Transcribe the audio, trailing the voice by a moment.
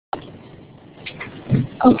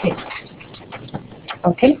Okay.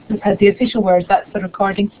 Okay, we've had the official word. That's the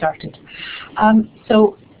recording started.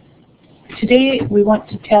 So today we want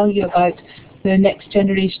to tell you about the Next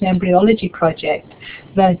Generation Embryology project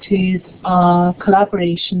that is a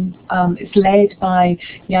collaboration. It's led by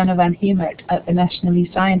Jana van Hemert at the National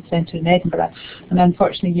E-Science Centre in Edinburgh, and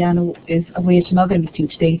unfortunately Jana is away at another meeting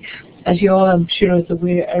today. As you all, I'm sure,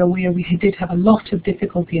 are aware, we did have a lot of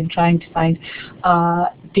difficulty in trying to find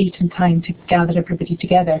date and time to gather everybody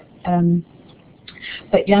together.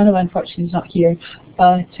 But Jana, unfortunately, is not here.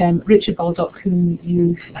 But Richard Baldock,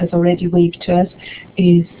 whom has already waved to us,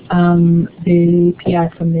 is the PI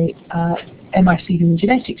from the MRC Human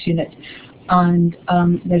Genetics Unit. And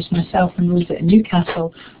there's myself and Rosa in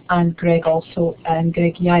Newcastle, and Greg also, and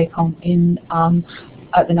Greg Yaicom in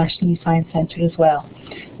at the National E-Science Centre as well.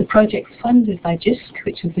 The project's funded by JISC,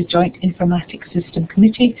 which is the Joint Informatics System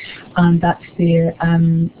Committee, and that's their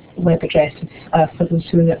web address for those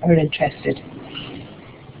who are interested.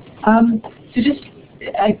 So just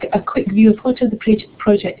a quick view of what are the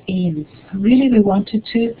project aims. Really, we wanted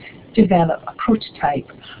to develop a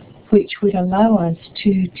prototype which would allow us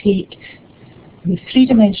to take the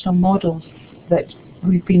three-dimensional models that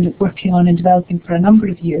we've been working on and developing for a number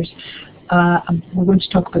of years. We're going to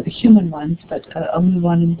talk about the human ones, but I'll move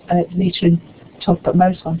on later and talk about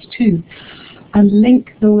mouse ones too, and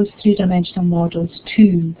link those three-dimensional models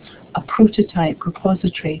to a prototype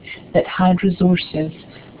repository that had resources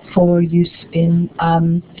for use in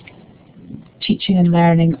teaching and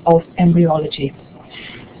learning of embryology.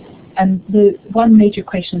 And the one major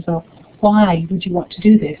question is why would you want to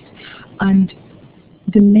do this? And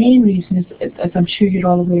the main reason is, as I'm sure you're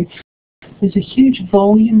all aware, there's a huge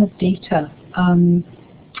volume of data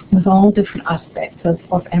with all different aspects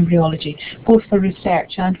of embryology, both for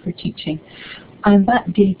research and for teaching. And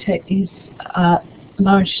that data is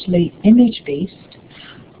largely image-based,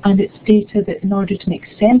 and it's data that in order to make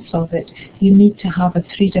sense of it, you need to have a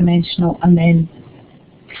three-dimensional and then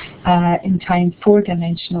in time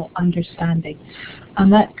four-dimensional understanding.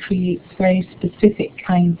 And that creates very specific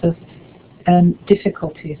kinds of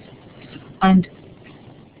difficulties. And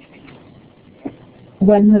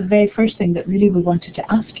one of the very first thing that really we wanted to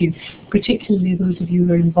ask you, particularly those of you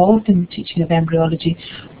who are involved in the teaching of embryology,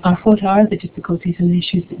 are what are the difficulties and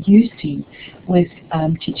issues that you see with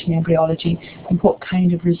teaching embryology, and what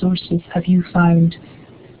kind of resources have you found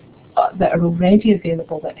that are already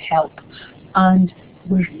available that help. And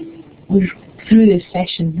we're through this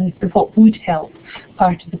session, the what would help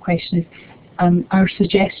part of the question is our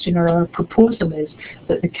suggestion or our proposal is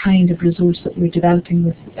that the kind of resource that we're developing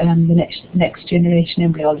with the Next Generation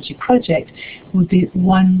Embryology project would be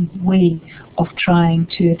one way of trying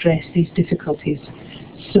to address these difficulties.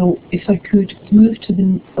 So if I could move to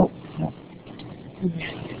the... Oh, no.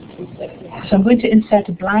 So I'm going to insert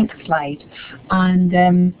a blank slide,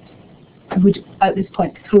 and I would at this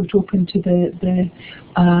point throw it open to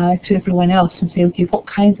to everyone else and say, okay, what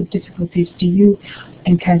kinds of difficulties do you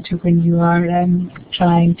encounter when you are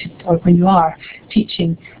when you are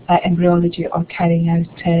teaching embryology or carrying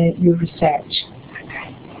out your research?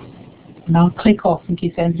 And I'll click off in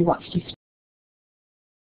case anybody wants to speak.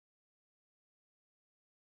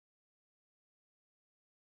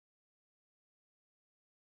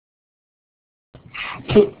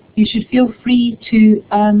 So you should feel free to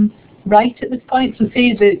write at this point. So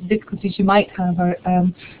say the difficulties you might have are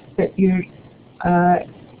that you're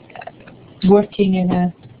working in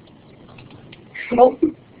a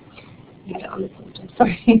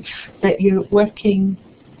sorry, that you're working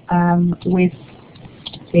with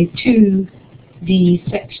say 2D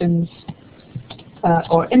sections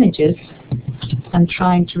or images and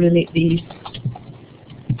trying to relate these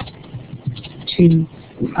to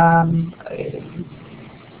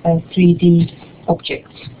 3D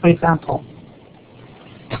objects, for example.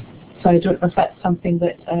 So I don't know if that's something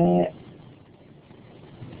that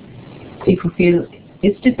people feel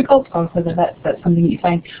is difficult, or whether that's something that you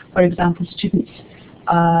find, for example, students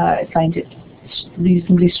find it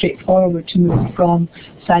reasonably straightforward to move from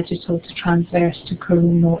sagittal to transverse to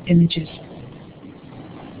coronal images.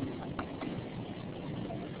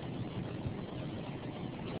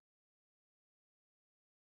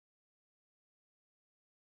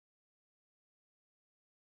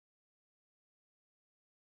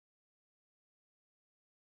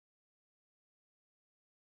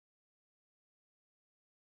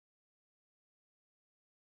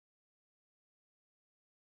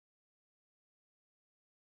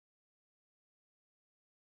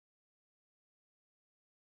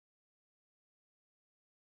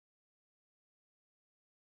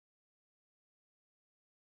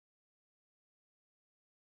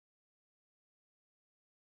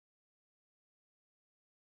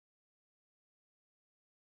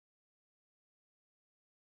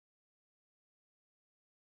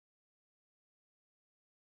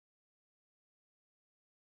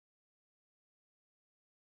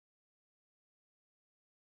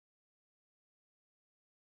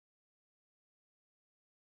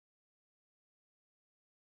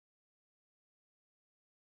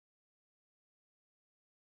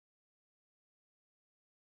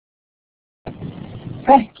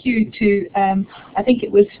 thank you to, I think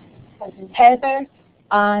it was Heather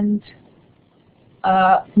and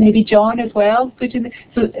maybe John as well.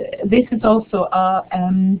 So this is also a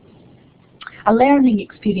learning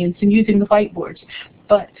experience in using the whiteboards,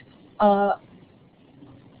 but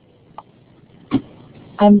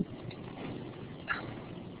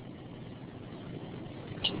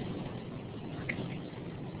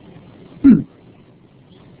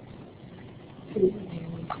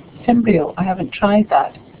Embryo, I haven't tried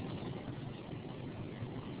that.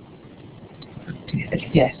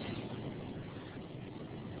 Yes.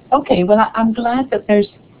 Okay, well, I'm glad that there's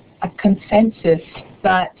a consensus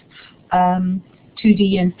that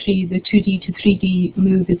 2D and the 2D to 3D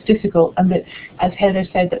move is difficult, and that, as Heather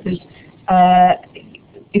said, that there's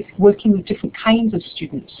if working with different kinds of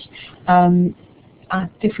students,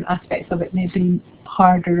 different aspects of it may be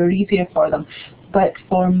harder or easier for them. But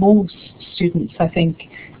for most students, I think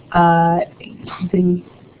the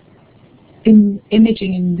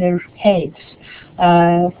imaging in their heads,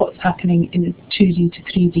 what's happening in 2D to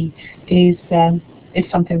 3D, is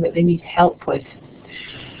something that they need help with.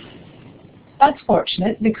 That's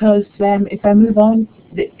fortunate, because if I move on,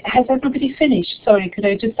 has everybody finished? Sorry, could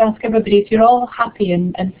I just ask everybody, if you're all happy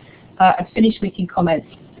and are finished making comments,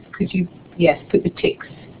 could you, yes, put the tick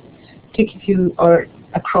if you, or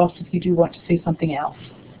a cross if you do want to say something else.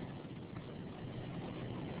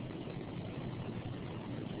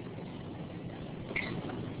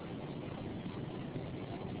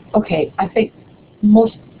 Okay, I think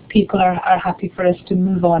most people are happy for us to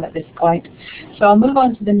move on at this point. So I'll move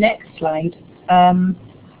on to the next slide,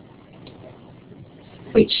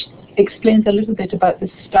 which explains a little bit about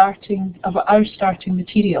our starting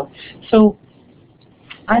material. So,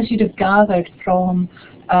 as you'd have gathered from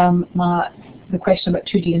the question about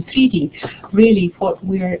 2D and 3D, really what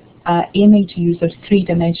we're aiming to use are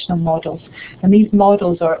three-dimensional models. And these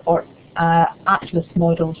models are atlas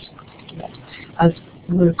models, as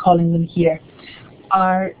we're calling them here,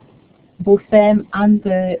 are both them and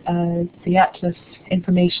the atlas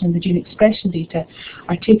information and the gene expression data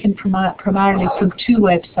are taken primarily from two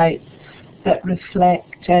websites that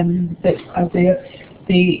reflect that are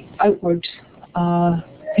the outward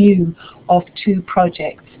view of two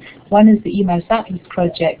projects. One is the eMouse Atlas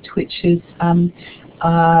project, which is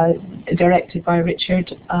directed by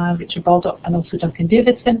Richard Baldock and also Duncan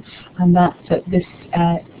Davidson, and that's at this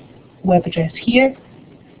web address here,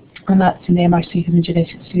 and that's in the MRC Human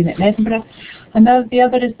Genetics Unit in Edinburgh. And now the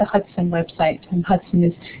other is the Hudson website, and Hudson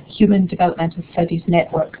is Human Developmental Studies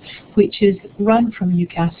Network, which is run from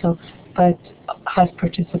Newcastle but has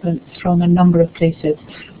participants from a number of places,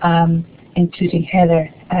 including Heather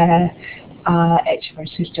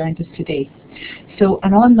Etchevers, who's joined us today. So,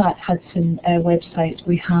 and on that Hudson website,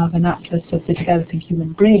 we have an atlas of the developing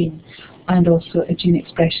human brain, and also a gene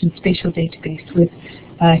expression spatial database with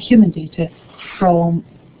human data from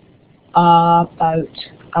about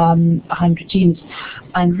 100 genes.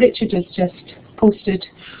 And Richard has just posted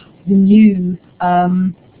the new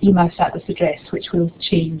eMouse Atlas address, which will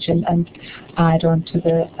change and add on to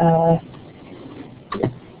the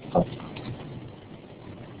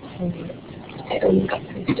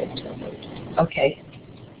okay.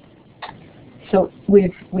 So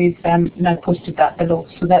we've now posted that below.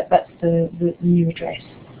 So that's the new address.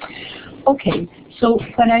 Okay. So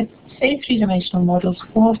when I say three-dimensional models,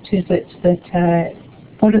 what is it that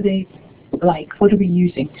what are they like? What are we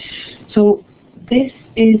using? So this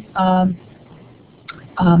is a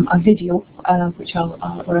video,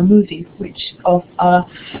 or a movie, of a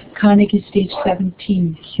Carnegie Stage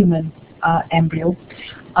 17 human embryo,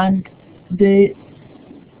 and the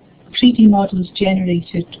 3D model is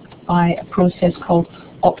generated by a process called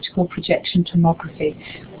optical projection tomography,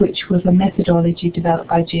 which was a methodology developed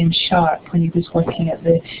by James Sharp when he was working at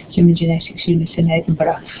the Human Genetics Unit in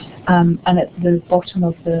Edinburgh. And at the bottom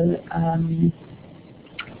of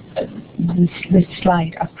this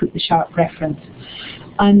slide, I've put the Sharp reference.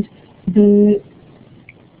 And these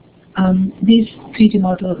 3D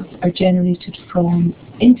models are generated from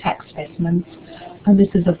intact specimens, and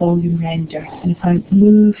this is a volume render. And if I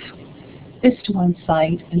move this to one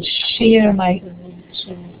side and share my,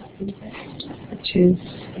 which is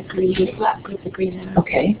a green, black with a green arrow.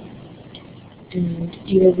 Okay. And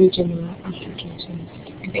either region or applications.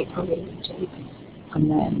 I think probably region. And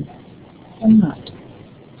then that.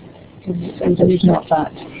 And there's not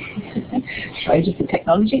that. Sorry, just the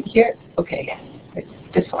technology here. Okay.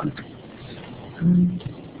 This one.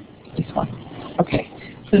 This one. Okay.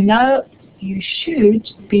 So now you should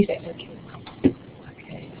be.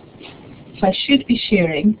 Okay. So I should be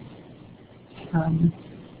sharing.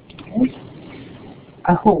 Okay.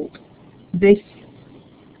 I hope this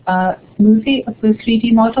movie of the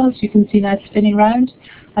 3D models. You can see now spinning round,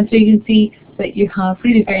 and so you can see that you have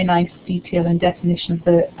really very nice detail and definition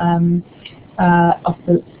of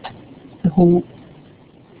the whole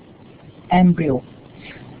embryo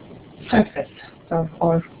surface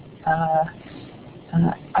or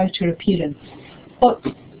outer appearance. What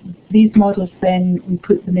these models then, we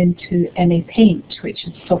put them into NA Paint, which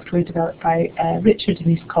is software developed by Richard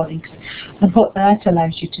and his colleagues. And what that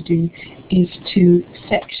allows you to do is to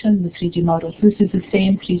section the 3D models. This is the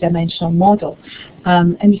same three-dimensional model,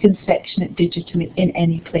 and you can section it digitally in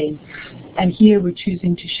any plane. And here we're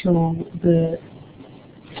choosing to show the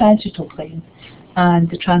sagittal plane and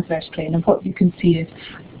the transverse plane. And what you can see is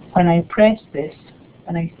when I press this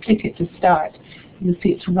and I click it to start, you'll see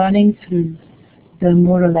it's running through the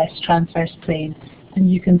more or less transverse plane,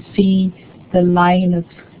 and you can see the line of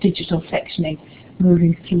digital sectioning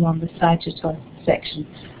moving through on the sagittal section.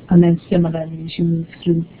 And then similarly, as you move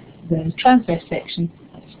through the transverse section,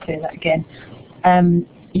 let's play that again,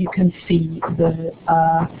 you can see the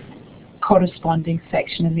corresponding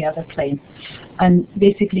section in the other plane. And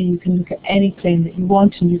basically you can look at any plane that you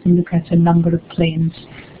want, and you can look at a number of planes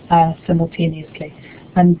simultaneously.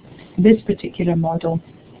 And this particular model,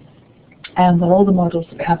 and all the models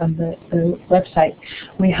that we have on the website,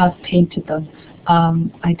 we have painted them,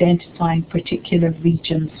 identifying particular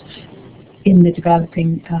regions in the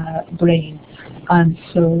developing brain. And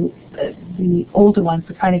so the older ones,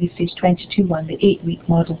 the Carnegie Stage 22 one, the 8-week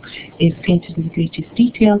model, is painted in the greatest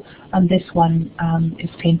detail, and this one is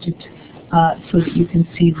painted so that you can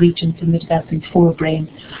see regions in the developing forebrain,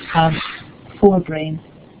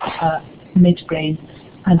 midbrain,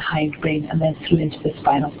 and hindbrain, and then through into the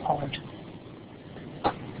spinal cord.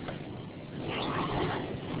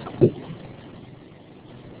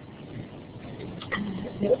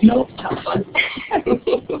 No, top one.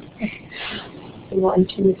 We want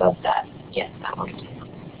to move up that. Yes, that one.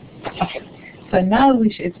 Okay. So now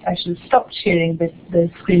I should stop sharing the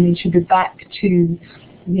screen. We should be back to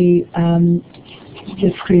the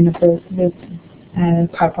screen of the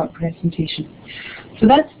PowerPoint presentation. So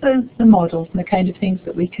that's the models and the kind of things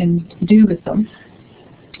that we can do with them.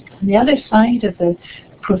 On the other side of the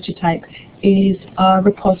prototype is our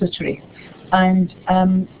repository, and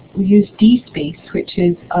we use DSpace, which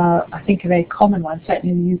is, I think, a very common one,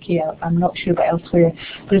 certainly in the UK. I'm not sure about elsewhere,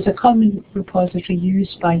 but it's a common repository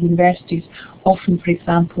used by universities, often, for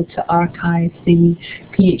example, to archive the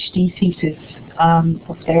PhD thesis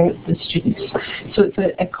of the students. So it's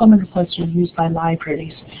a common repository used by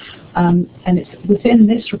libraries. And it's within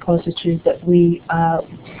this repository that we are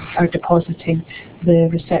depositing the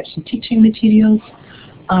research and teaching materials,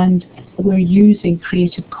 and we're using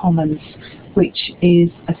Creative Commons, which is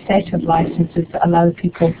a set of licenses that allow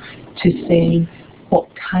people to say what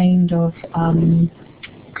kind of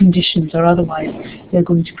conditions or otherwise they're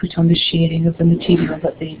going to put on the sharing of the material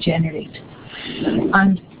that they generate.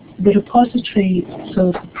 And the repository,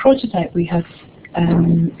 so the prototype we have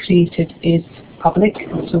created is public,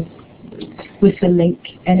 so with the link,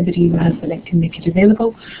 anybody who has the link can make it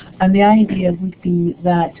available. And the idea would be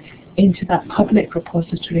that into that public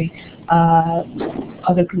repository,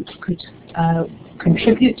 other groups could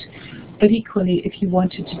contribute. But equally, if you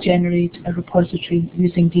wanted to generate a repository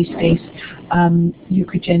using DSpace, you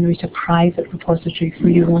could generate a private repository for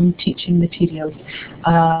your own teaching materials.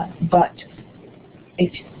 But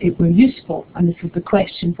if it were useful, and this is the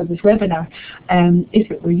question for this webinar, if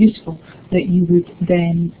it were useful, that you would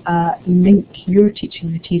then link your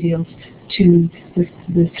teaching materials to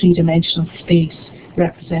the three-dimensional space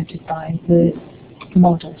represented by the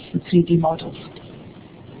models, the 3D models.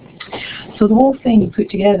 So the whole thing put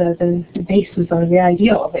together, the basis or the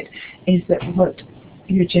idea of it, is that what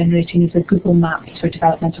you're generating is a Google Map for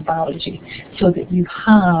developmental biology, so that you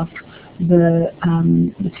have the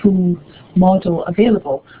full model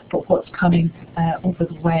available, but what's coming over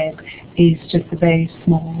the web is just a very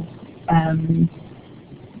small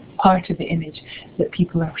part of the image that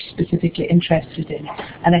people are specifically interested in.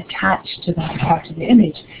 And attached to that part of the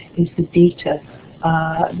image is the data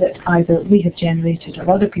that either we have generated or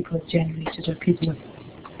other people have generated or people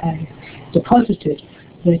have deposited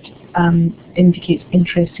that indicates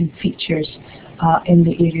interesting features in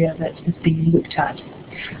the area that is being looked at.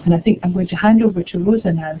 And I think I'm going to hand over to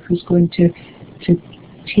Rosa now, who's going to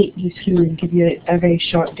take you through and give you a very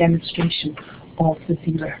short demonstration of the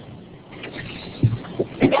viewer.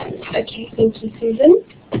 Okay, thank you, Susan.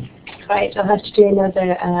 Right, I'll have to do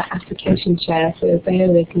another application share, so bear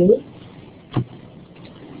with me.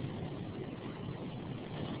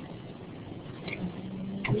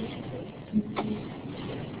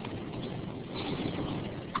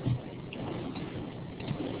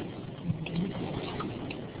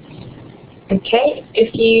 Okay,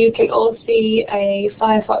 if you can all see a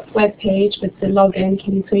Firefox web page with the login,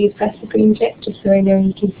 can you please press the green tick just so I know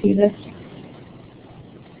you can see this?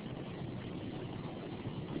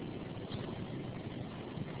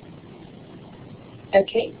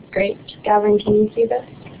 Okay, great. Gavin, can you see this?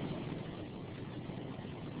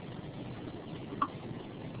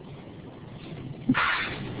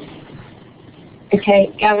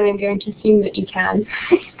 Okay, Gavin, I'm going to assume that you can.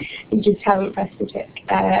 You just haven't pressed the tick.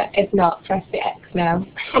 If not, press the X now.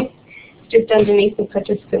 Just underneath the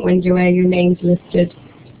participant window where your name's listed.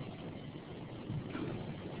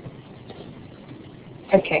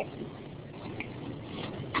 Okay.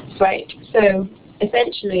 Right, so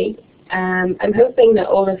essentially, I'm hoping that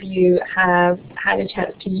all of you have had a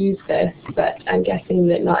chance to use this, but I'm guessing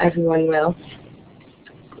that not everyone will.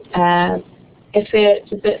 If it's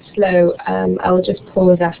a bit slow, I will just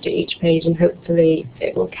pause after each page and hopefully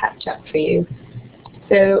it will catch up for you.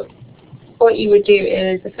 So what you would do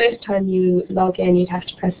is the first time you log in, you'd have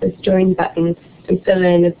to press this join button and fill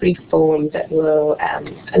in a brief form that will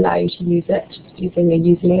allow you to use it using a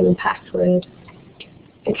username and password.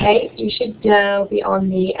 Okay, you should now be on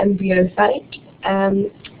the Embryo site.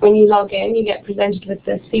 When you log in, you get presented with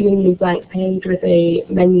a seemingly blank page with a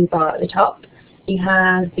menu bar at the top. You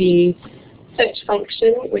have the search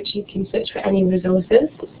function, which you can search for any resources,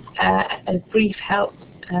 a brief help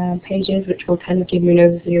pages, which will kind of give you an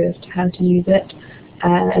overview as to how to use it,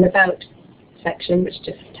 an about section, which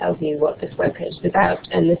just tells you what this web page is about,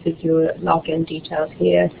 and this is your login details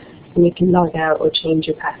here, and you can log out or change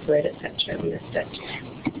your password, etc. on this bit.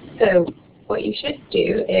 So what you should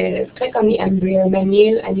do is click on the embryo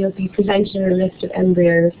menu, and you'll be presented a list of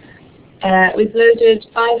embryos. We've loaded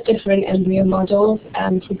 5 different embryo models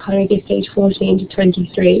from Carnegie stage 14 to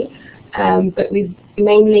 23, but we've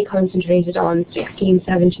mainly concentrated on 16,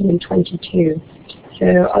 17 and 22. So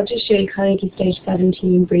I'll just show you Carnegie stage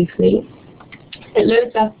 17 briefly. It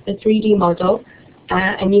loads up the 3D model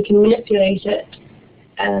and you can manipulate it,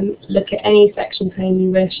 look at any section frame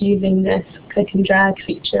you wish using this click and drag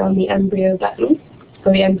feature on the embryo button,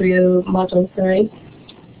 or the embryo model, sorry.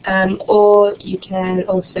 Or you can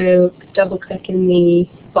also double click in the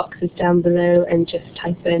boxes down below and just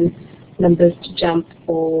type in numbers to jump,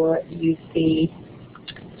 or use the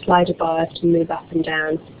slider bars to move up and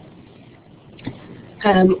down.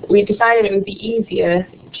 We decided it would be easier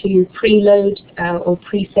to preload or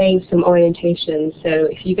pre-save some orientations. So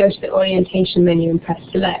if you go to the orientation menu and press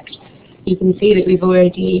select, you can see that we've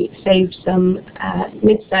already saved some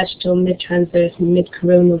mid-sagittal, mid-transverse and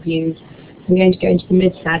mid-coronal views. I'm going to go into the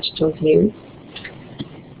mid-sagittal view,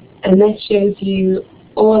 and this shows you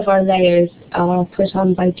all of our layers are put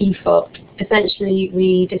on by default. Essentially,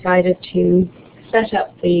 we decided to set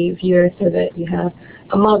up the viewer so that you have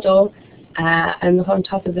a model, and on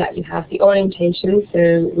top of that you have the orientation.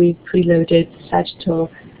 So we've preloaded sagittal,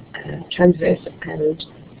 transverse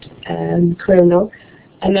and coronal,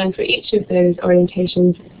 and then for each of those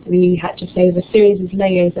orientations we had to save a series of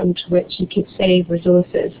layers onto which you could save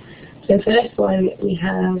resources. So for this one, we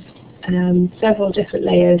have several different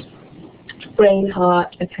layers: brain,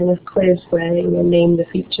 heart, a kind of quiz where you will name the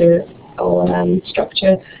feature or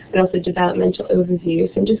structure, and also developmental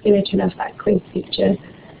overview. So I'm just going to turn off that quiz feature,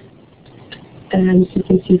 so you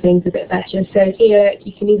can see things a bit better. So here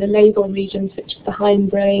you can either label regions such as the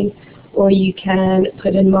hindbrain, or you can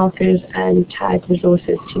put in markers and tag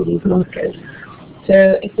resources to these markers.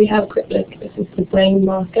 So if we have a quick look, this is the brain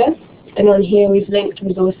marker. And on here we've linked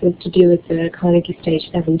resources to do with the Carnegie stage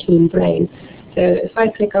 17 brain. So if I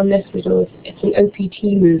click on this resource, it's an OPT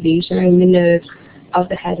movie showing the nerves of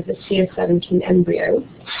the head of a CR17 embryo.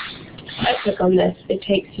 If I click on this, it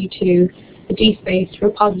takes you to the DSpace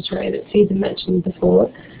repository that Susan mentioned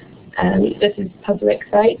before. This is a public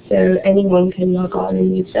site, so anyone can log on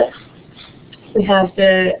and use this. We have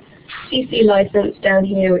the CC license down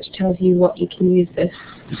here, which tells you what you can use this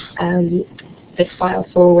file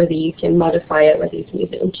for, whether you can modify it, whether you can use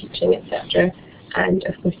it in teaching, etc. And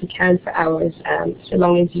of course you can for hours, so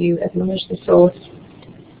long as you acknowledge the source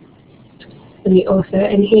and the author.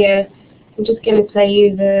 And here I'm just going to play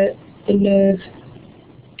you the nerve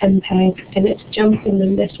MPEG, and it's jumping a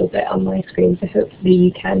little bit on my screen, so hopefully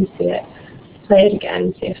you can see it. Play it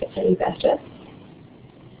again, see if it's any better.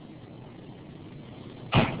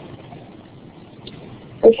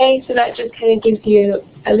 Okay, so that just kind of gives you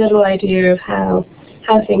a little idea of how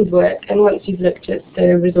things work, and once you've looked at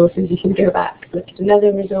the resources you can go back, look at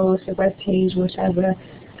another resource, a web page, whatever,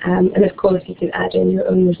 and of course you can add in your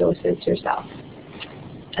own resources yourself.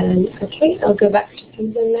 Okay, I'll go back to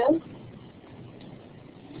Susan now.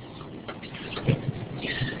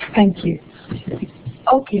 Thank you.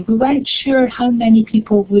 Okay, we weren't sure how many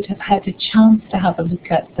people would have had a chance to have a look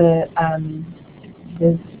at the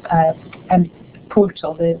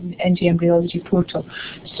portal, the NG Embryology portal.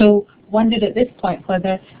 So wondered at this point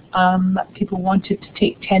whether people wanted to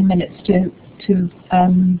take 10 minutes to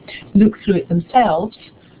look through it themselves,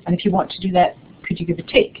 and if you want to do that, could you give a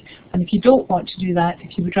tick? And if you don't want to do that,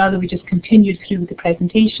 if you would rather we just continue through with the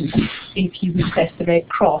presentation, if you would press the red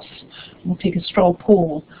cross, we'll take a straw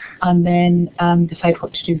poll and then decide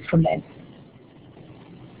what to do from then.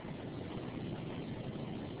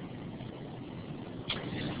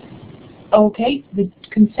 Okay, the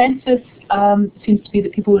consensus seems to be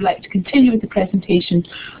that people would like to continue with the presentation,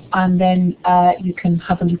 and then you can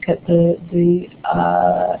have a look at the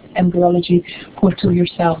embryology portal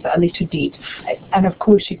yourself at a later date. And of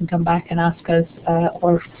course you can come back and ask us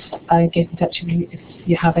or get in touch with you if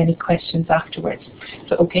you have any questions afterwards.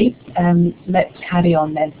 So okay, let's carry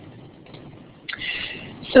on then.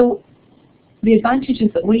 So the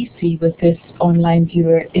advantages that we see with this online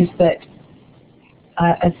viewer is that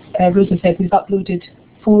as Rosa said, we've uploaded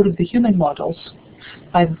 4 of the human models,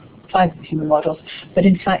 5 of the human models, but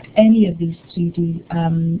in fact any of these 3D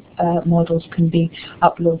models can be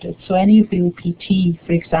uploaded. So any of the OPT,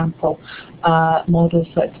 for example, models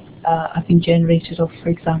that have been generated of, for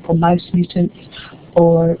example, mouse mutants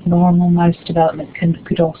or normal mouse development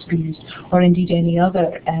could also be used, or indeed any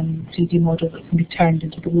other 3D model that can be turned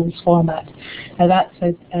into the rules format. Now that's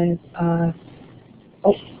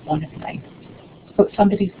one of mine. So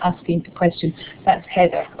somebody's asking a question. That's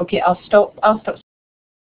Heather. Okay, I'll stop.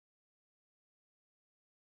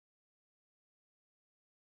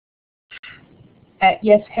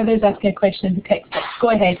 Yes, Heather's asking a question in the text box. Go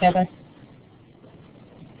ahead, Heather.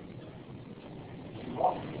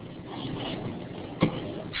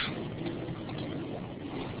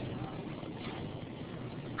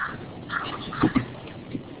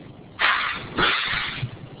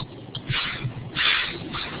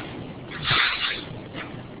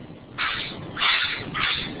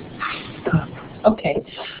 Okay.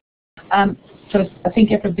 So I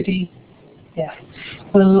think everybody,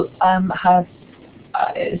 will have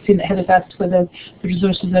seen that Heather's asked whether the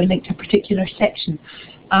resources are linked to a particular section.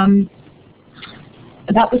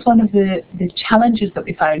 That was one of the challenges that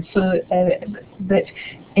we found. So that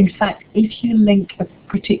in fact, if you link a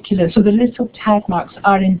particular, so the little tag marks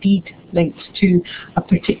are indeed linked to a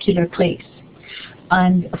particular place.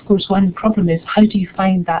 And of course, one problem is how do you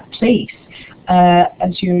find that place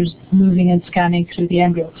as you're moving and scanning through the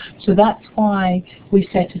embryo? So that's why we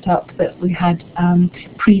set it up that we had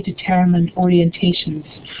predetermined orientations,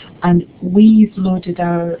 and we've loaded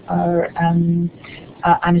our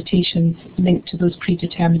annotations linked to those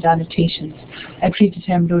predetermined annotations,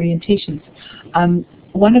 predetermined orientations.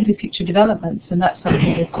 One of the future developments, and that's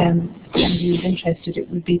something that somebody who's interested, it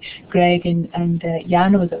would be Greg and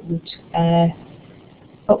Jano that would.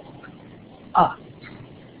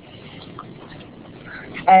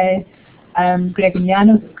 Greg and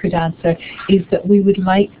Jano could answer, is that we would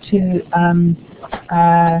like to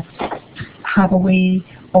have a way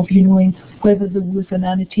of knowing whether there was an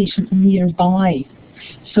annotation nearby,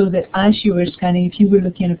 so that as you were scanning, if you were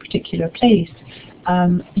looking in a particular place,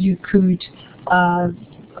 you could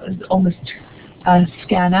almost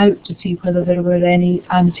scan out to see whether there were any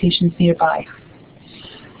annotations nearby.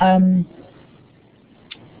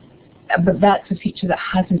 But that's a feature that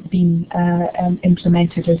hasn't been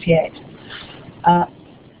implemented as yet.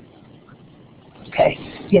 Okay,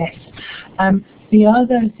 yes. The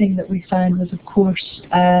other thing that we found was, of course,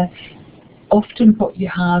 often what you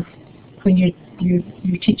have when you're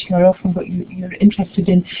teaching, or often what you're interested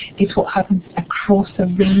in, is what happens across a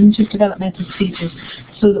range of developmental stages,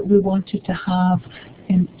 so that we wanted to have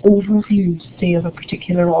an overview, say, of a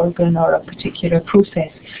particular organ or a particular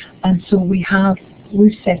process. And so we've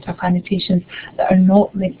set up annotations that are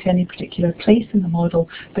not linked to any particular place in the model,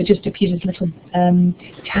 but just appear as little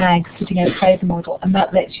tags sitting outside the model, and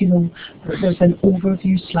that lets you know that there's an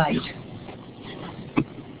overview slide.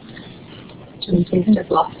 John seems to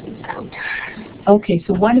have lost his sound. Okay,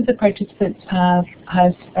 so one of the participants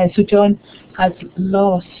so John has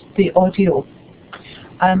lost the audio.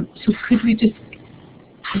 So could we just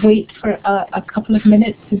wait for a couple of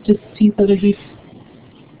minutes to just see whether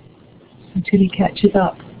until he catches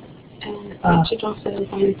up. Richard also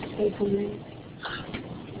wanted to say something.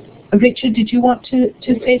 Richard, did you want to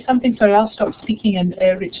say something? Sorry, I'll stop speaking, and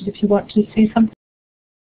Richard, if you want to say something.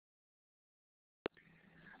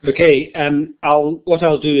 Okay, what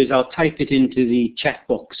I'll do is I'll type it into the chat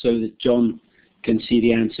box so that John can see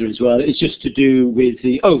the answer as well. It's just to do with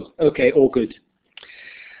the, okay, all good.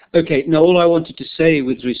 Okay, now all I wanted to say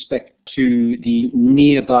with respect to the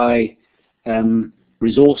nearby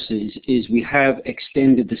resources is we have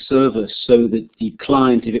extended the service so that the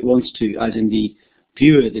client, if it wants to, as in the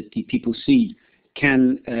viewer that the people see,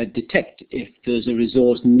 can detect if there's a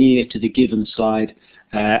resource near to the given slide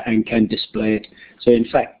and can display it. So in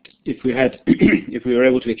fact, if we had, if we were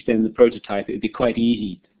able to extend the prototype, it would be quite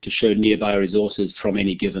easy to show nearby resources from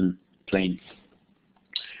any given plane.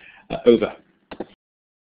 Over.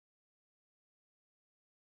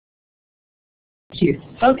 Thank you.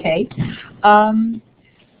 Okay.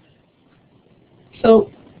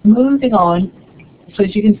 So moving on. So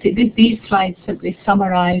as you can see, these slides simply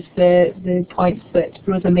summarise the points that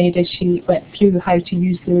Rosa made as she went through how to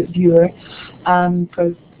use the viewer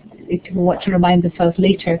for if people want to remind themselves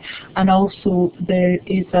later. And also there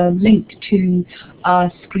is a link to a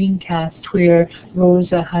screencast where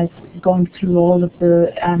Rosa has gone through all of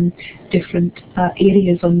the different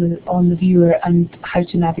areas on the viewer and how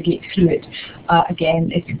to navigate through it. Again,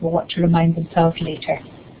 if people want to remind themselves later.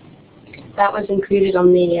 That was included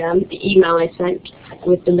on the email I sent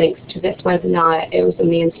with the links to this webinar. It was in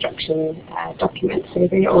the instruction document, so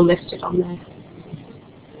they're all listed on there.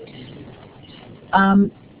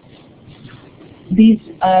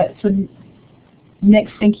 So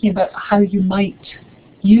next, thinking about how you might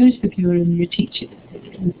use the viewer in your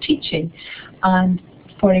teaching, and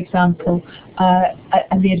for example,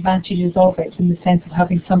 and the advantages of it in the sense of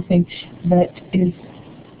having something that is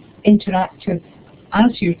interactive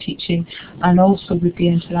as you're teaching, and also would be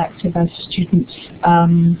interactive as students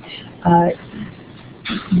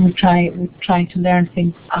we're trying to learn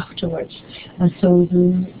things afterwards. And so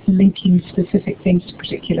the linking specific things to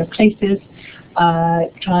particular places,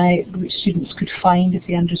 which students could find if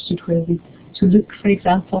they understood where to look, for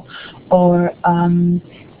example, or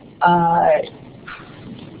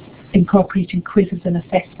incorporating quizzes and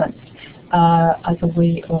assessments as a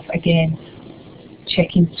way of, again,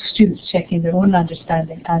 students checking their own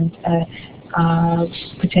understanding and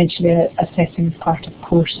potentially assessing part of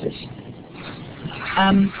courses.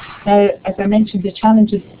 Now, as I mentioned, the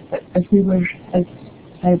challenges as we were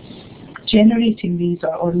generating these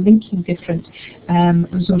or linking different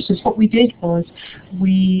resources, what we did was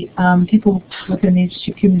people within the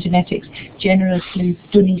Institute of Human Genetics generously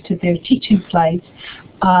donated their teaching slides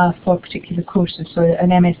for particular courses. So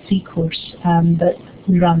an MSc course that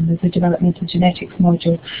we run with the Developmental Genetics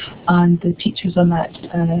module, and the teachers on that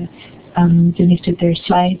donated their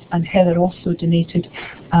slides, and Heather also donated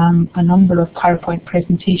a number of PowerPoint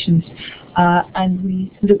presentations, and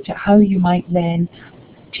we looked at how you might then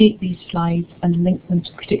take these slides and link them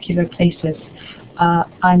to particular places.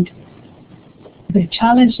 And the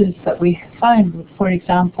challenges that we found were, for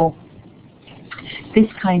example, this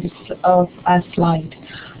kind of a slide,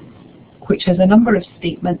 which has a number of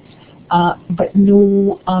statements, but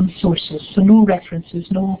no sources, so no references,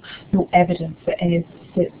 no evidence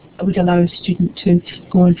that would allow a student to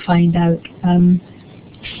go and find out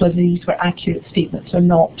whether these were accurate statements or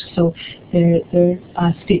not. So they're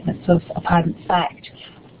statements of apparent fact,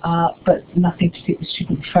 but nothing to take the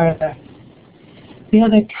student further. The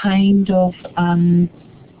other kind of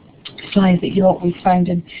slides that you always found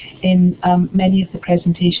in many of the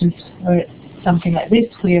presentations were something like this,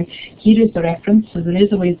 where here is the reference, so there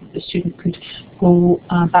is a way that the student could go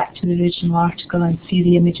back to the original article and see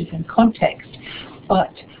the images in context,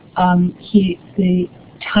 but the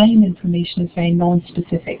time information is very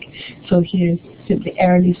non-specific. So here is simply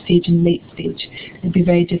early stage and late stage. It would be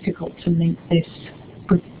very difficult to link this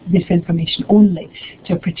information only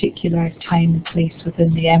to a particular time and place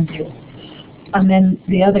within the embryo. And then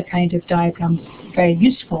the other kind of diagram, very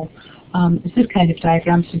useful, is this kind of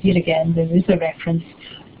diagram. So here again, there is a reference,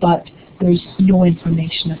 but there's no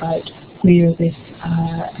information about where these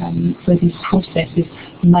processes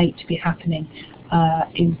might be happening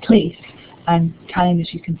in place. And time,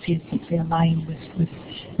 as you can see, is simply a line with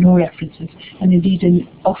no references. And indeed,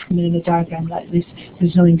 often in a diagram like this,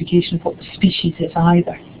 there's no indication of what the species is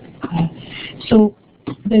either. So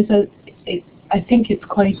I think it's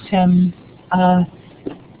quite,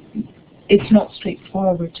 it's not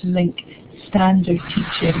straightforward to link standard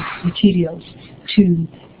teaching materials to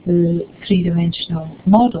the three-dimensional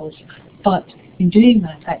models, but in doing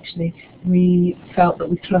that, actually, we felt that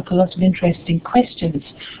we threw up a lot of interesting questions,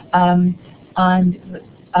 and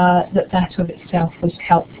that of itself was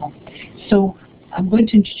helpful. So I'm going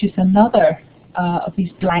to introduce another of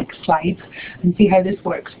these blank slides and see how this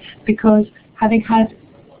works, because having had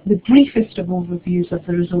the briefest of overviews of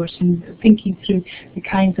the resource and thinking through the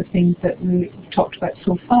kinds of things that we've talked about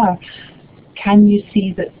so far, can you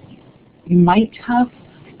see that you might have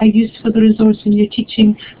a use for the resource in your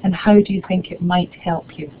teaching, and how do you think it might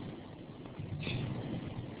help you?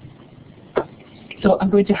 So I'm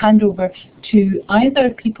going to hand over to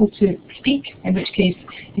either people to speak, in which case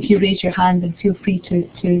if you raise your hand then feel free to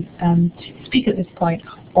speak at this point,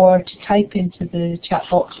 or to type into the chat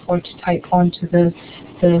box, or to type onto the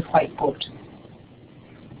whiteboard.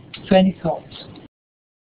 So any thoughts?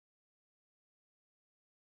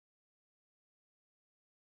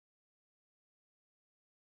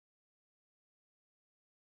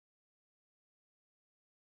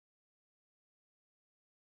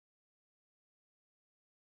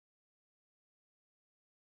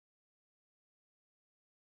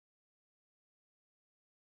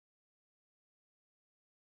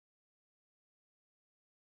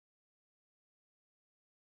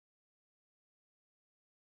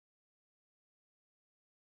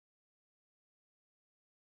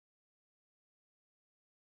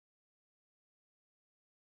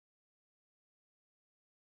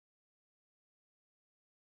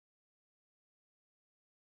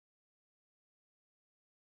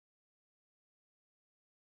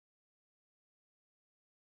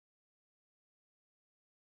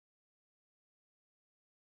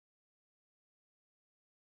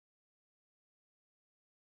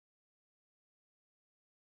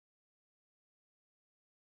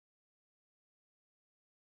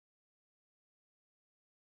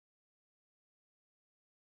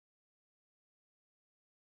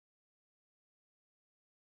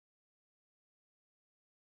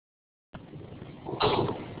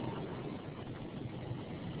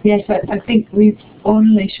 Yes, I think we've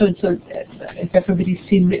only shown, so if everybody's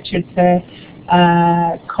seen Richard's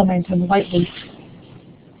comment on the whiteboard,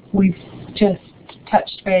 we've just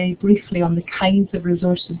touched very briefly on the kinds of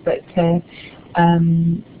resources that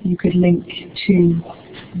you could link to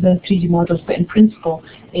the 3D models, but in principle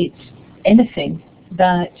it's anything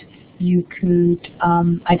that you could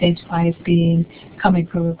identify as being coming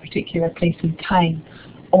from a particular place and time,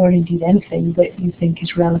 or indeed anything that you think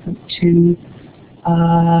is relevant to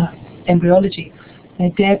embryology.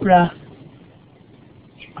 Deborah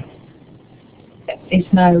is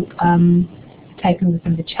now typing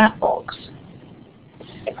within the chat box.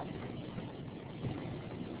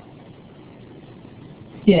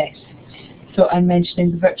 Yes. So I'm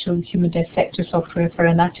mentioning the virtual human dissector software for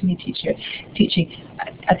anatomy teaching.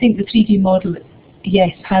 I think the 3D model,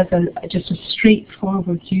 yes, has just a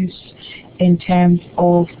straightforward use in terms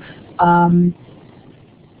of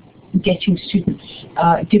getting students,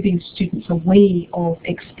 giving students a way of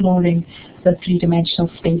exploring the three-dimensional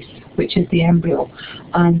space, which is the embryo,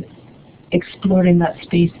 and exploring that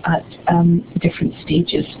space at different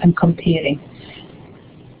stages and comparing.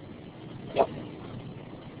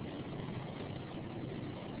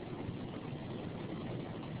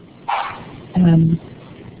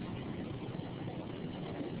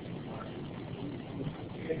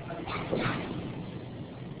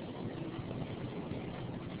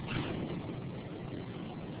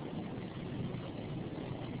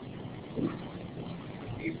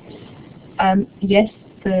 Yes,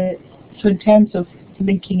 so in terms of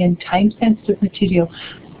linking in time-sensitive material,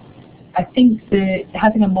 I think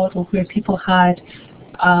having a model where people had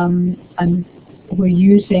and were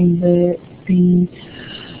using the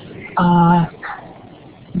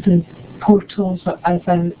portals as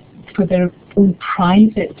for their own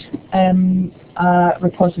private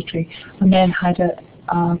repository, and then had a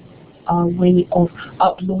way of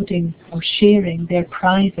uploading or sharing their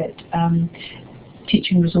private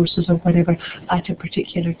teaching resources or whatever at a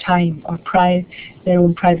particular time, or their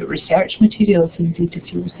own private research materials. Indeed,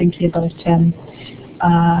 if you were thinking about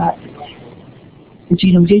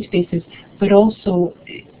genome databases, but also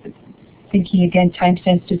thinking again time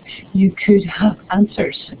sensitive, you could have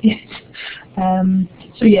answers. Yes.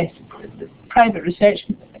 So yes, private research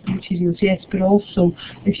materials, yes, but also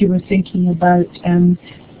if you were thinking about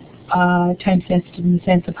time sensitive in the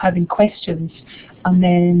sense of having questions, and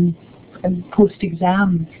then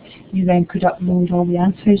post-exams, you then could upload all the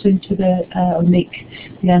answers into or make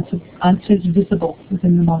the answers visible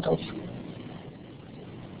within the models.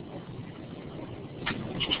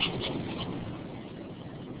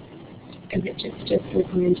 And Richard's just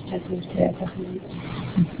looking into testing there.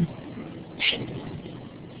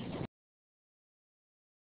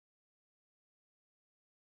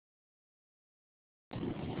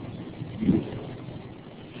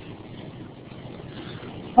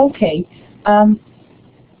 Okay,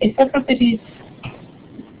 if everybody's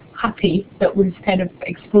happy that we've kind of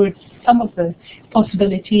explored some of the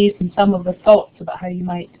possibilities and some of the thoughts about how you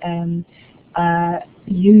might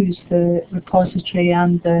use the repository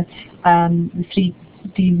and the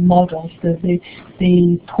the models,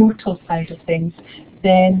 the portal side of things,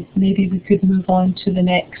 then maybe we could move on to the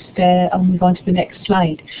next. I'll move on to the next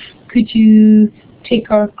slide. Could you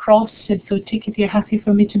take our cross, and so take if you're happy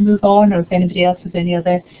for me to move on, or if anybody else has any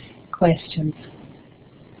other questions.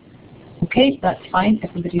 Okay, that's fine.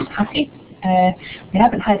 Everybody's happy. We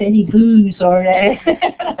haven't had any boos or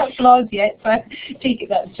applause yet, so I take it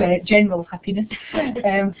that's general happiness.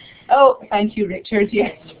 Oh, thank you, Richard.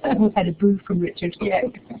 Yes, we've had a boo from Richard. Yeah.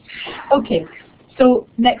 Okay, so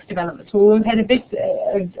next development. So we've had a bit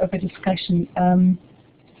of a discussion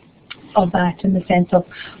of that, in the sense of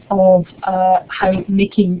how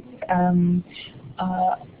making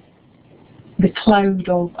the cloud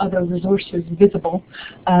of other resources visible,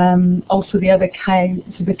 also the other kind,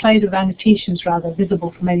 so the cloud of annotations rather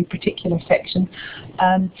visible from any particular section.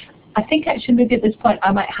 I think actually maybe at this point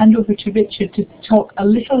I might hand over to Richard to talk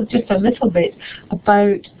just a little bit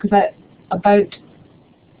about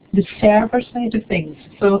the server side of things.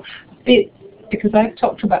 So because I've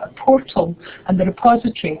talked about a portal and the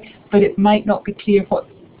repository, but it might not be clear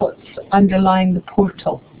what's underlying the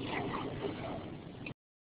portal.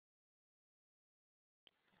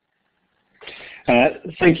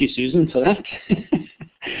 Thank you, Susan, for that.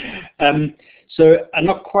 So I'm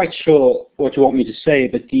not quite sure what you want me to say,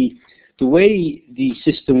 but the way the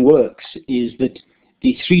system works is that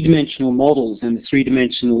the three-dimensional models and the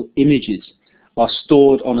three-dimensional images are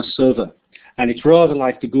stored on a server. And it's rather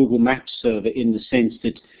like the Google Maps server in the sense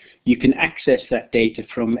that you can access that data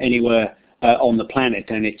from anywhere on the planet,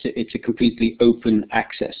 and it's a completely open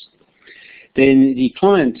access. Then the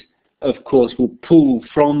client, of course, will pull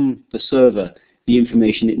from the server the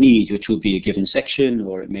information it needs, which will be a given section,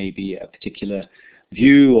 or it may be a particular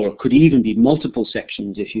view, or it could even be multiple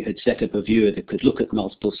sections if you had set up a viewer that could look at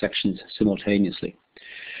multiple sections simultaneously.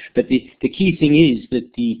 But the key thing is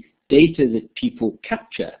that the data that people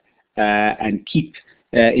capture and keep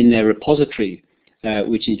in their repository,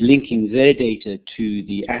 which is linking their data to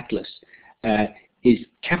the atlas, is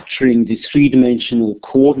capturing the three-dimensional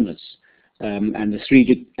coordinates and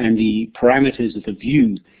the parameters of the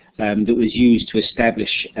view that was used to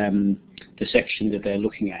establish the section that they're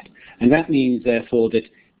looking at. And that means, therefore, that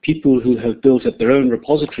people who have built up their own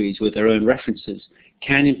repositories with their own references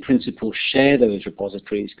can, in principle, share those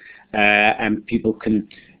repositories, and people can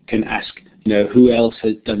ask, who else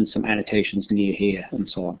has done some annotations near here, and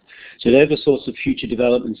so on. So they're the sorts of future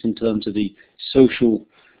developments in terms of the social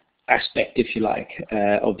aspect, if you like,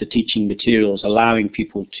 of the teaching materials, allowing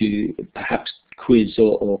people to perhaps quiz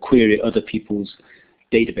or query other people's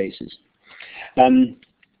databases.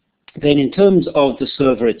 Then in terms of the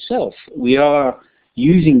server itself, we are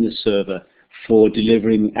using the server for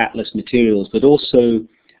delivering Atlas materials, but also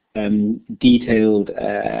detailed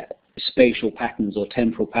spatial patterns or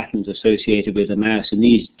temporal patterns associated with the mouse, and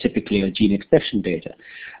these typically are gene expression data.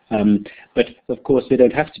 But of course they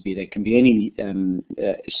don't have to be. They can be any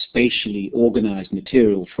spatially organized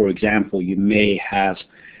material. For example, you may have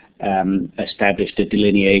established a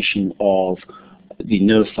delineation of the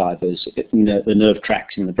nerve fibers, the nerve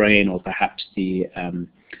tracks in the brain, or perhaps the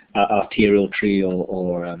arterial tree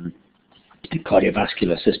or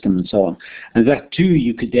cardiovascular system, and so on. And that too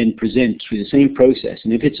you could then present through the same process.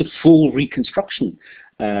 And if it's a full reconstruction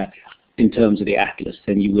in terms of the atlas,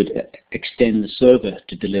 then you would extend the server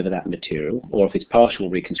to deliver that material. Or if it's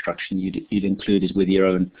partial reconstruction, you'd include it with your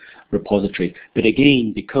own repository. But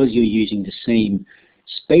again, because you're using the same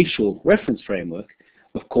spatial reference framework,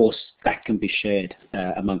 of course, that can be shared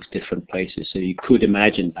amongst different places. So you could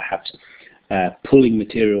imagine perhaps pulling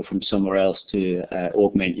material from somewhere else to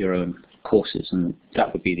augment your own courses, and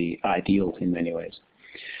that would be the ideal in many ways.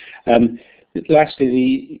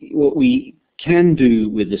 Lastly, what we can do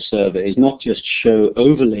with the server is not just show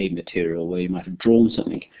overlay material where you might have drawn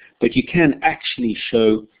something, but you can actually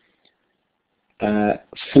show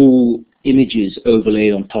full images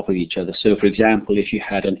overlaid on top of each other. So for example, if you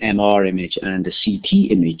had an MR image and a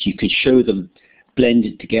CT image, you could show them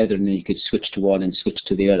blended together, and then you could switch to one and switch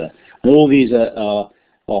to the other. And all these are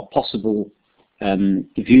possible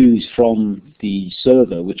views from the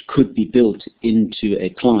server, which could be built into a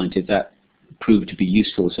client if that proved to be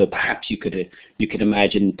useful. So perhaps you could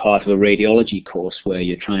imagine part of a radiology course where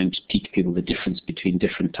you're trying to teach people the difference between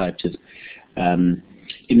different types of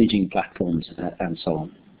imaging platforms and so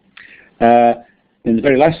on. And the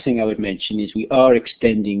very last thing I would mention is we are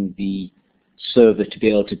extending the server to be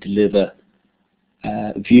able to deliver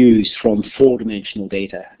views from four-dimensional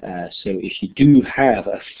data. So if you do have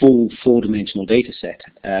a full four-dimensional data set,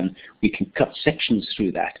 we can cut sections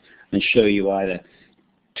through that and show you either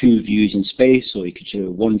 2 views in space, or you could show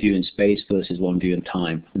 1 view in space versus 1 view in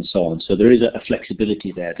time, and so on. So there is a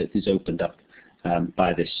flexibility there that is opened up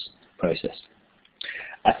by this process.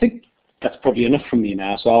 I think that's probably enough from me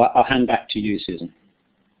now, so I'll hand back to you, Susan.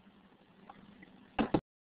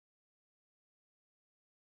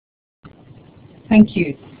 Thank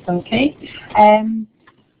you. Okay.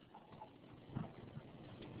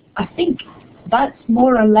 I think that's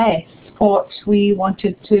more or less what we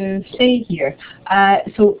wanted to say here.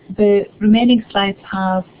 So the remaining slides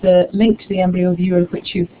have the link to the embryo viewer,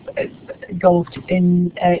 which you've engulfed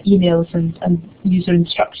in emails and user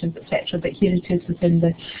instructions, etc. But here it is within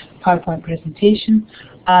the PowerPoint presentation.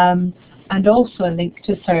 And also a link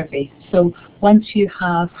to a survey. So once you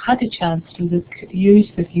have had a chance to use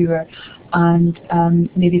the viewer and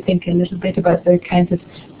maybe think a little bit about the kinds of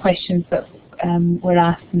questions that were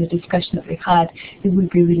asked in the discussion that we had, it would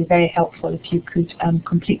be really very helpful if you could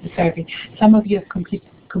complete the survey. Some of you have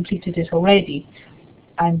completed it already,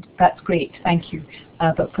 and that's great, thank you.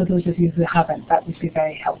 But for those of you who haven't, that would be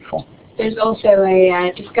very helpful. There's also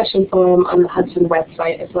a discussion forum on the Hudson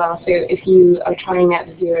website as well, so if you are trying out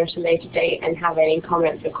the viewer at a later date and have any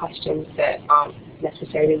comments or questions that aren't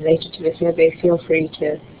necessarily related to the survey, feel free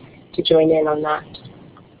to join in on that.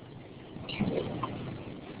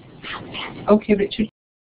 Okay, Richard.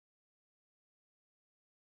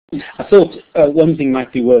 I thought one thing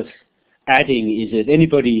might be worth adding is that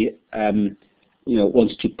anybody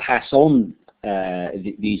wants to pass on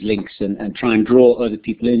these links and try and draw other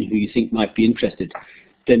people in who you think might be interested,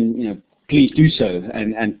 then please do so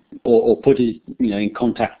or put us in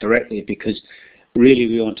contact directly, because really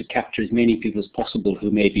we want to capture as many people as possible who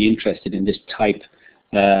may be interested in this type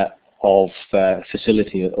of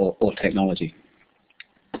facility or technology.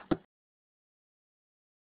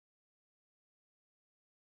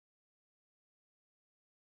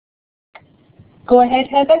 Go ahead,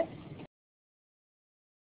 Heather.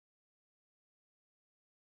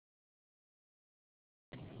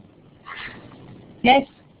 Yes,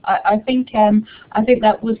 I think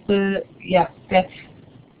that was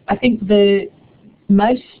I think the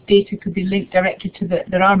mouse data could be linked directly to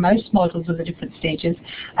there are mouse models of the different stages,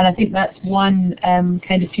 and I think that's one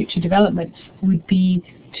kind of future development would be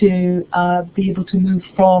to be able to move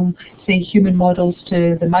from, say, human models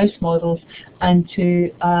to the mouse models, and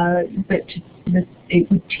it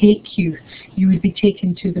would take you would be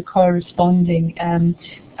taken to the corresponding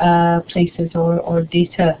places or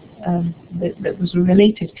data that was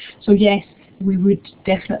related. So yes, we would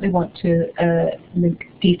definitely want to link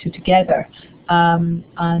data together, and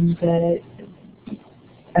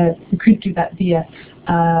we could do that via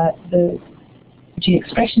the gene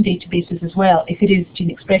expression databases as well, if it is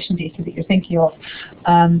gene expression data that you're thinking of,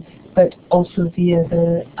 but also via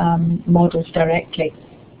the models directly.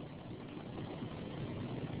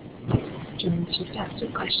 John just asked a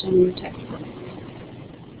question in the text box.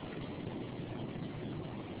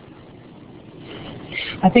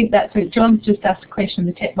 I think that's it. John just asked a question in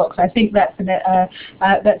the text box. I think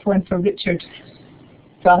that's one for Richard.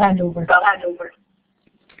 So I'll hand over.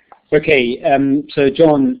 Okay, so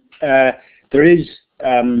John, there is,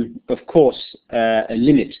 of course, a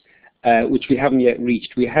limit which we haven't yet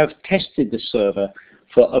reached. We have tested the server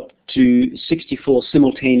for up to 64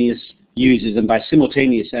 simultaneous users, and by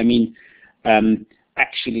simultaneous I mean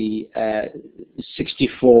actually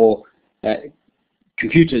 64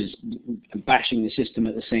 computers bashing the system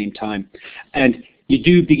at the same time. And you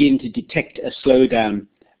do begin to detect a slowdown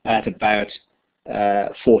at about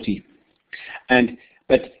 40.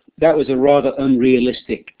 But that was a rather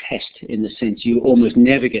unrealistic test, in the sense you almost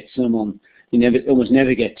never get almost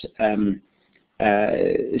never get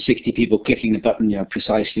 60 people clicking the button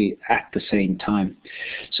precisely at the same time.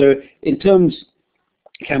 So in terms,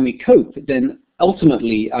 can we cope? Then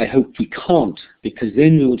ultimately I hope we can't, because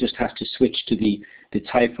then we will just have to switch to the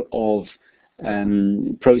type of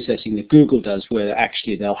processing that Google does, where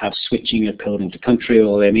actually they'll have switching according to country,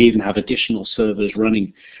 or they may even have additional servers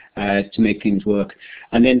running to make things work.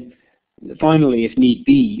 And then finally, if need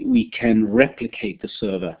be, we can replicate the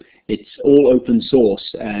server. It's all open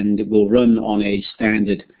source, and it will run on a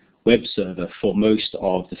standard web server for most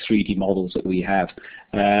of the 3D models that we have.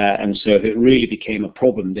 And so if it really became a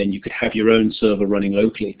problem, then you could have your own server running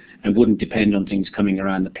locally and wouldn't depend on things coming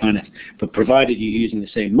around the planet. But provided you're using the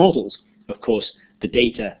same models, of course, the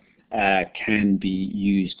data can be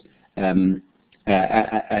used and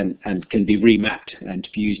can be remapped and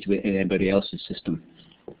to be used in anybody else's system.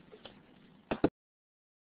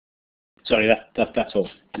 Sorry, that's all.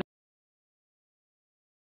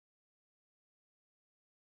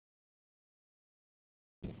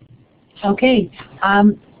 Okay.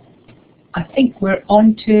 I think we're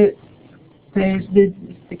on to the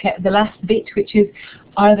last bit, which is,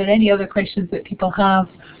 are there any other questions that people have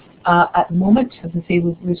at the moment? As I say,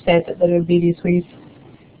 we've said that there are various ways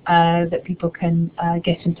that people can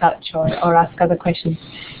get in touch or ask other questions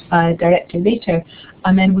directly later,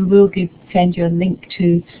 and then we will send you a link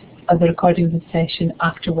to the recording of the session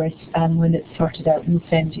afterwards, and when it's sorted out we'll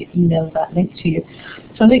email that link to you.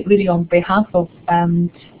 So I think really on behalf of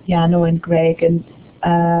Jano and Greg and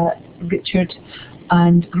Richard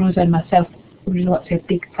and Rosa and myself, we really want to say a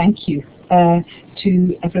big thank you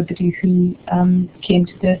to everybody who came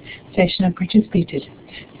to the session and participated.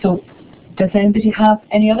 So does anybody have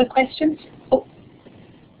any other questions? Oh.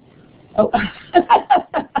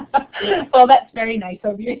 Well, that's very nice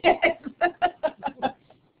of you.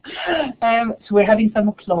 So we're having some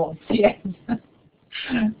applause, yes.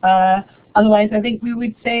 Otherwise, I think we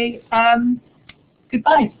would say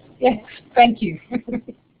goodbye. Yes, thank you. Okay.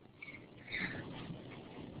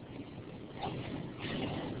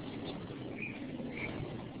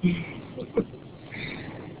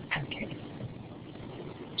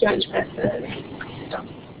 Do you want to press the stop?